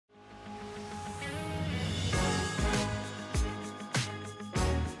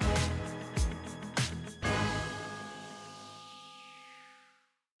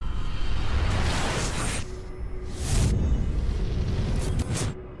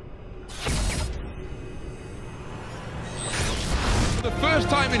first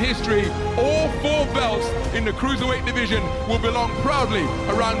time in history, all 4 belts in the cruiserweight division will belong proudly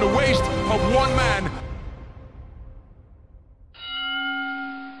around the waist of one man.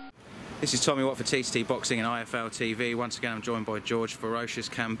 This is Tommy Watt for TCT Boxing and IFL TV. Once again, I'm joined by George Ferocious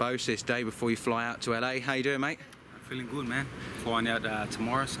Kambosos. Day before you fly out to LA. How you doing, mate? I'm feeling good, man. Flying out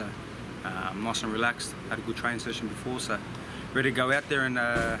tomorrow, so I'm nice and relaxed. Had a good training session before, so ready to go out there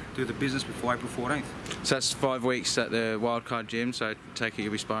and do the business before April 14th. So that's 5 weeks at the Wildcard Gym, so I take it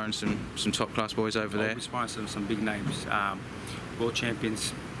you'll be sparring some top class boys over there? I'll be sparring some big names, world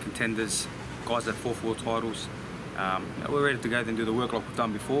champions, contenders, guys that fought for world titles. We're ready to go there and do the work like we've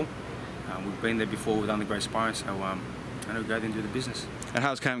done before. We've been there before, we've done the great sparring, so I know we go there and do the business. And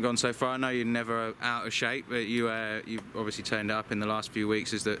how's camp gone so far? I know you're never out of shape, but you obviously turned up in the last few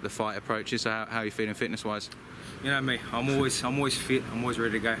weeks as the fight approaches. So how are you feeling fitness-wise? You know me, I'm always fit, I'm always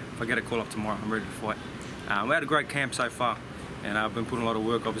ready to go. If I get a call up tomorrow, I'm ready to fight. We had a great camp so far, and I've been putting a lot of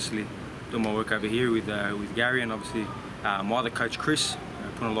work, obviously, doing my work over here with Gary and obviously my other coach, Chris,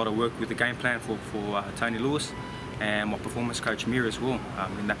 putting a lot of work with the game plan for Tony Lewis. And my performance coach Mir as well,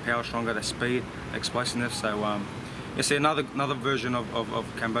 in that power stronger, that speed, explosiveness. So it's another version of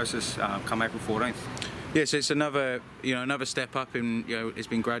Kambosos come April 14th. Yes, it's another step up in, it's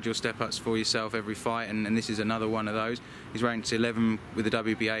been gradual step ups for yourself every fight, and this is another one of those. He's ranked 11 with the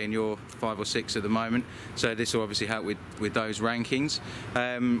WBA and you're 5 or 6 at the moment, so this will obviously help with those rankings.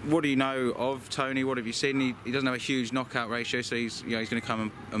 What do you know of Tony? What have you seen? He doesn't have a huge knockout ratio, so he's going to come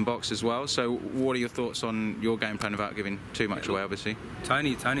and box as well. So what are your thoughts on your game plan without giving too much away, obviously?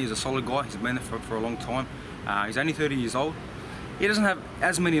 Tony is a solid guy. He's been there for a long time. He's only 30 years old. He doesn't have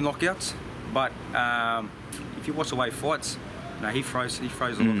as many knockouts, but if you watch the way he fights, he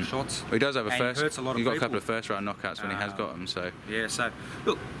throws a lot of shots. Well, he does have a first. He's got a couple of first-round knockouts when he has got them. So yeah. So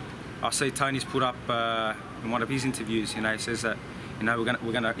look, I see Tony's put up in one of his interviews. He says that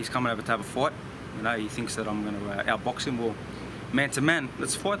he's coming over to have a fight. He thinks that I'm going to outbox him. Well, man to man,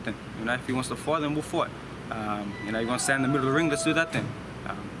 let's fight then. If he wants to fight, then we'll fight. You want to stand in the middle of the ring? Let's do that then.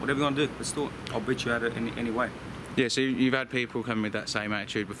 Whatever you want to do, let's do it. I'll beat you at it any way. Yeah, so you've had people come with that same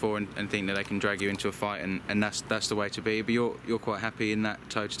attitude before and think that they can drag you into a fight, and that's the way to be. But you're quite happy in that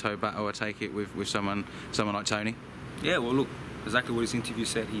toe-to-toe battle, I take it, with someone like Tony? Yeah, well, look, exactly what his interview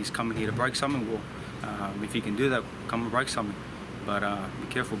said. He's coming here to break something. Well, if he can do that, come and break something. But be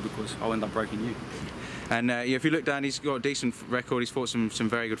careful, because I'll end up breaking you. And if you look down, he's got a decent record. He's fought some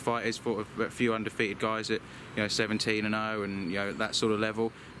very good fighters, fought a few undefeated guys at 17-0 and that sort of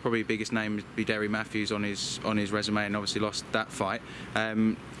level. Probably the biggest name would be Derry Matthews on his resume, and obviously lost that fight.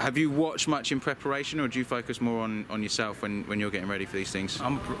 Have you watched much in preparation, or do you focus more on yourself when you're getting ready for these things?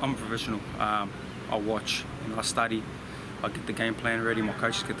 I'm a professional. I watch, I study, I get the game plan ready. My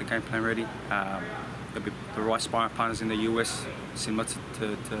coaches get the game plan ready. There'll be the right sparring partners in the US, similar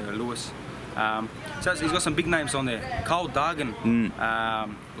to Lewis. So he's got some big names on there. Carl Dargan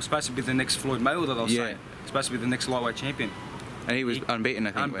was supposed to be the next Floyd Mayweather, they'll say. Supposed to be the next lightweight champion. And he was unbeaten,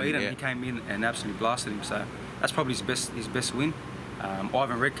 I think. Unbeaten. He came in and absolutely blasted him. So that's probably his best win.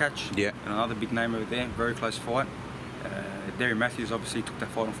 Ivan Redkach, another big name over there. Very close fight. Derry Matthews obviously took that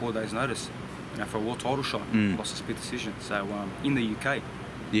fight on 4 days' notice. For a world title shot, lost a split decision. So in the UK.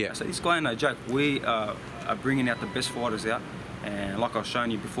 Yeah. So this guy, no joke. We are bringing out the best fighters out. And like I was showing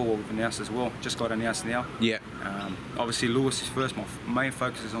you before, what we've announced as well, just got announced now. Yeah. Obviously Lewis is first. My main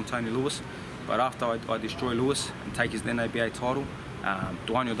focus is on Tony Lewis. But after I destroy Lewis and take his NABA title,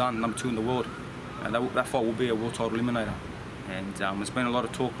 Duan Yordan, number 2 in the world, that fight will be a world title eliminator. And there's been a lot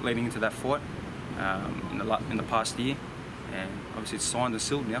of talk leading into that fight in the past year, and obviously it's signed and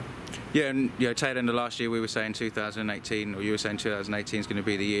sealed now. Yeah, and tail end of last year we were saying 2018, or you were saying 2018 is going to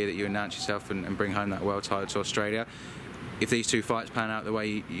be the year that you announce yourself and bring home that world title to Australia. If these 2 fights pan out the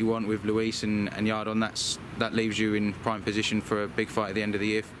way you want with Luis and Yardon, that leaves you in prime position for a big fight at the end of the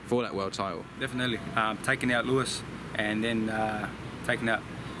year for that world title. Definitely. Taking out Lewis and then taking out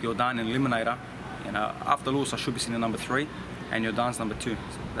Yordan and eliminator. After Lewis I should be sitting at number 3 and Yordan's number 2. So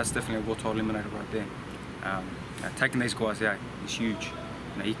that's definitely a world title eliminator right there. Taking these guys out is huge.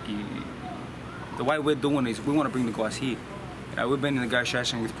 The way we're doing is we want to bring the guys here. We've been in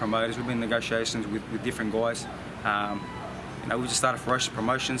negotiation with promoters, we've been in negotiations with different guys. We just started Ferocious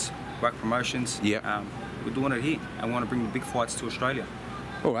Promotions, Whack Promotions. Yeah. We're doing it here, and we want to bring the big fights to Australia.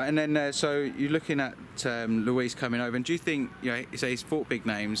 All right, and then so you're looking at Luis coming over, and do you think, so he's fought big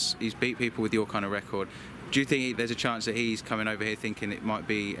names, he's beat people with your kind of record. Do you think there's a chance that he's coming over here thinking it might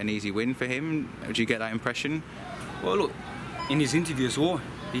be an easy win for him? Do you get that impression? Well, look, in his interview as well,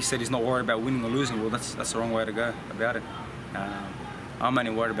 he said he's not worried about winning or losing. Well, that's the wrong way to go about it. I'm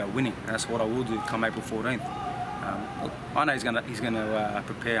only worried about winning, and that's what I will do come April 14th. Look, I know he's gonna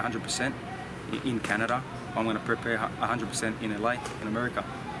prepare 100% in Canada. I'm going to prepare 100% in LA, in America,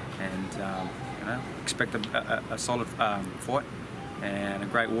 and you know, expect a solid fight and a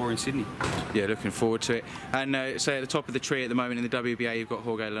great war in Sydney. Yeah, looking forward to it. And so at the top of the tree at the moment in the WBA, you've got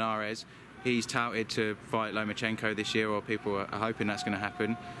Jorge Linares. He's touted to fight Lomachenko this year, or people are hoping that's going to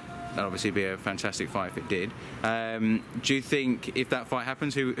happen. That'd obviously be a fantastic fight if it did. Do you think if that fight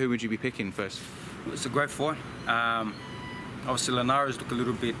happens, who would you be picking first? It's a great fight. Obviously Linares looked a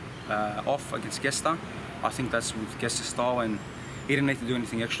little bit off against Gesta. I think that's with Gesta's style, and he didn't need to do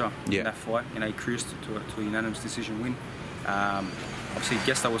anything extra in that fight. You know, he cruised to a unanimous decision win. Obviously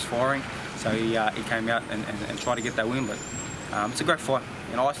Gesta was firing, so he came out and tried to get that win, but it's a great fight.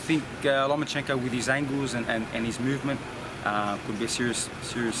 You know, I think Lomachenko, with his angles and his movement, could be a serious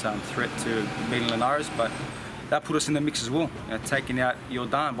threat to beating Linares, but that put us in the mix as well. You know, taking out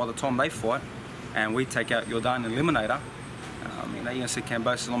Jordan by the time they fight, and we take out Jordan and Eliminator. You know, you're going to see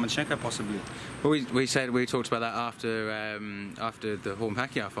Kambosos and Lomachenko possibly. Well, we talked about that after the Horn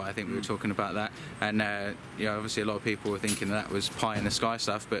Pacquiao fight. I think we were talking about that, and you know, obviously a lot of people were thinking that was pie in the sky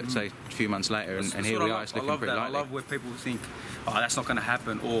stuff. But say a few months later, and here we are, it's looking pretty likely. I love where people think, oh, that's not going to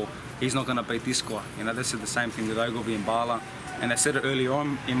happen, or he's not going to beat this guy. You know, they said the same thing with Ogilvy and Bala, and they said it earlier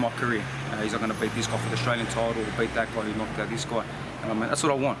on in my career. He's not going to beat this guy for the Australian title, or beat that guy who knocked out this guy. And I mean, that's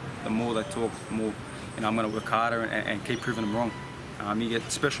what I want. The more they talk, the more, you know, I'm going to work harder and keep proving them wrong. You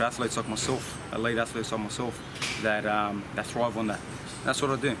get special athletes like myself, elite athletes like myself, that thrive on that. That's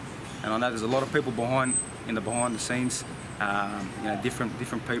what I do, and I know there's a lot of people behind the scenes, you know,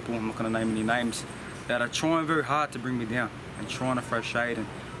 different people. I'm not going to name any names, that are trying very hard to bring me down and trying to throw shade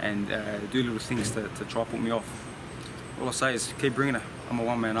and do little things to try to put me off. All I say is keep bringing it. I'm a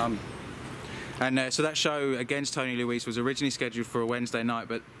one-man army. And so that show against Tony Luis was originally scheduled for a Wednesday night,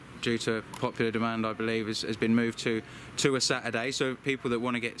 but due to popular demand, I believe, has been moved to a Saturday. So people that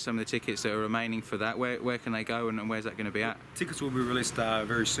want to get some of the tickets that are remaining for that, where can they go, and where's that going to be at? Tickets will be released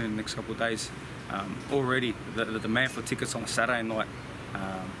very soon, in the next couple of days. Already, the demand for tickets on a Saturday night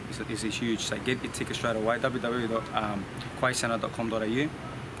is huge. So get your tickets straight away. www.quaycenter.com.au.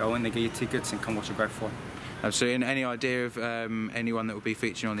 Go in there, get your tickets, and come watch a great fight. Absolutely. And any idea of anyone that will be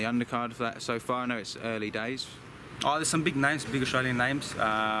featuring on the undercard for that so far? I know it's early days. Oh, there's some big names, big Australian names.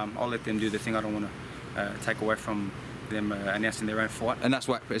 I'll let them do the thing. I don't want to take away from them announcing their own fight. And that's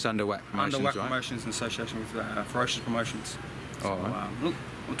WAC, it's under WAC Promotions, under WAC right? Promotions in association with Ferocious Promotions. So, right. Look,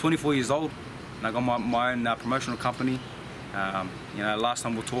 I'm 24 years old, and I got my own promotional company. You know, last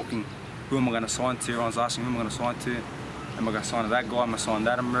time we were talking, who am I going to sign to? Everyone's asking, who am I going to sign to? Am I going to sign to that guy? Am I going to sign to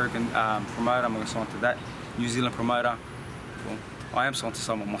that American promoter? Am I going to sign to that New Zealand promoter? Well, I am signed to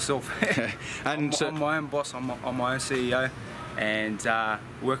someone myself. And I'm my own boss, I'm my own CEO, and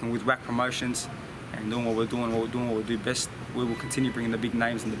working with WAC Promotions and doing what we do best. We will continue bringing the big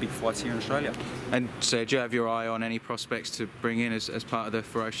names and the big fights here in Australia. And so do you have your eye on any prospects to bring in as part of the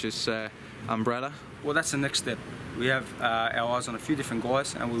Ferocious umbrella? Well, that's the next step. We have our eyes on a few different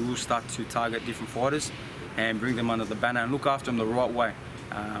guys, and we will start to target different fighters and bring them under the banner and look after them the right way,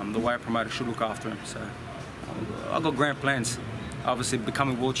 the way a promoter should look after them. So I've got grand plans. Obviously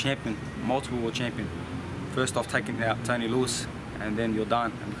becoming world champion, multiple world champion. First off, taking out Tony Luis, and then you're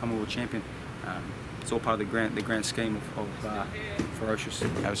done and becoming world champion. It's all part of the grand scheme of Ferocious.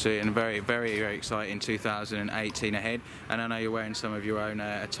 Absolutely, and very, very, very exciting 2018 ahead. And I know you're wearing some of your own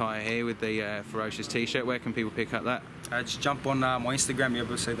attire here with the Ferocious t-shirt. Where can people pick up that? Just jump on my Instagram. You'll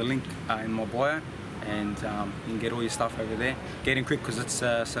be able to see the link in my bio, and you can get all your stuff over there. Get in quick because it's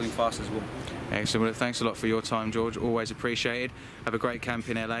selling fast as well. Excellent. Well, thanks a lot for your time, George. Always appreciated. Have a great camp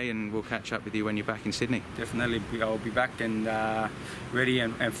in LA, and we'll catch up with you when you're back in Sydney. Definitely. I'll be back and ready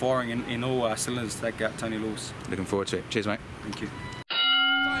and firing in all cylinders to take out Tony Luis. Looking forward to it. Cheers, mate. Thank you.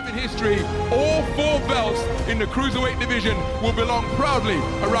 Time in history, all 4 belts in the cruiserweight division will belong proudly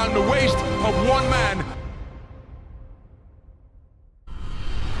around the waist of one man.